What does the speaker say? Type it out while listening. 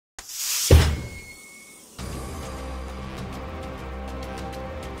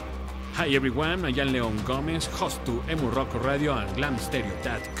Hi everyone, I am Leon Gomez, host to Emu Rock Radio and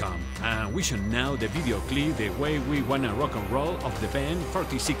glamstereo.com. And we show now the video clip, The Way We Wanna Rock and Roll of the band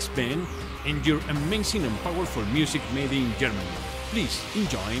FortySix Band and your amazing and powerful music made in Germany. Please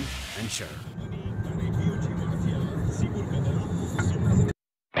enjoy and share.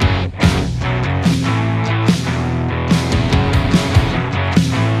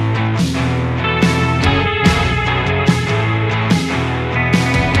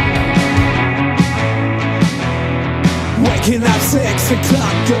 Waking up 6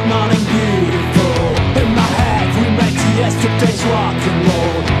 o'clock, good morning, beautiful. In my head, we made to yesterday's rock and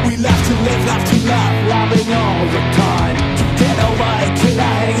roll. We love to live, love to love, loving all the time. To get over a killer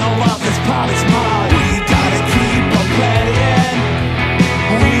hangover, this party's mine. We gotta keep on playing.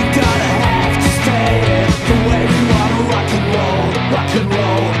 We gotta have to stay the way we wanna rock and roll, rock and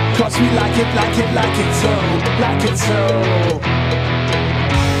roll. Cause we like it, like it, like it so, like it so.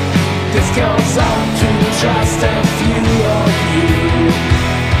 This goes on to just a few of you.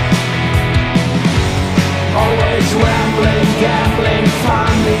 Always rambling, gambling,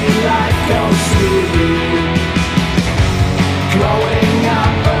 finally life goes through. Growing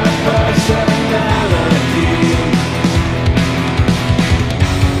up a personality.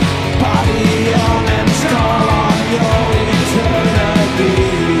 Party on and stall on your eternity.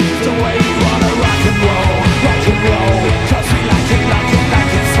 The way you wanna rock and roll, rock and roll. Cause we like it, like it,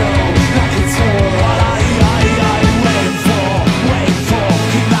 like it so. What I waiting for,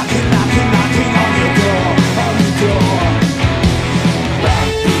 keep knocking, knocking, knocking on your door, on your door.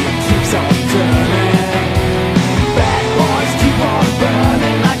 Backbeat keeps on turning, bad boys keep on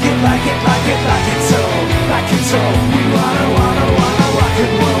burning. Like it, like it, like it, like it so, like it so. We wanna rock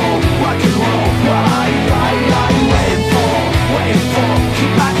and roll, rock and roll. What I waiting for,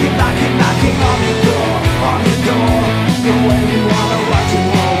 keep knocking, knocking, knocking on your door, on your door. The way we wanna rock and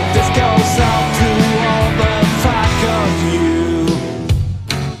roll, this goes out to all the fuck of you.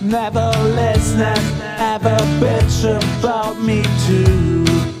 Never listening, ever bitch about me too.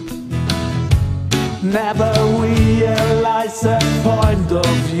 Never realize the point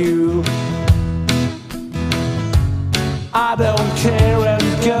of view. I don't care and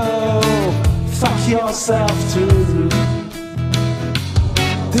go fuck yourself too.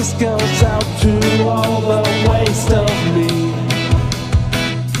 This goes out to all the waste of me.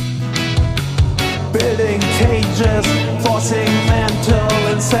 Building cages, forcing mental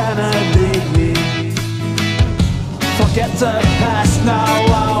insanity. Forget the past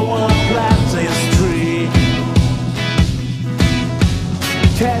now.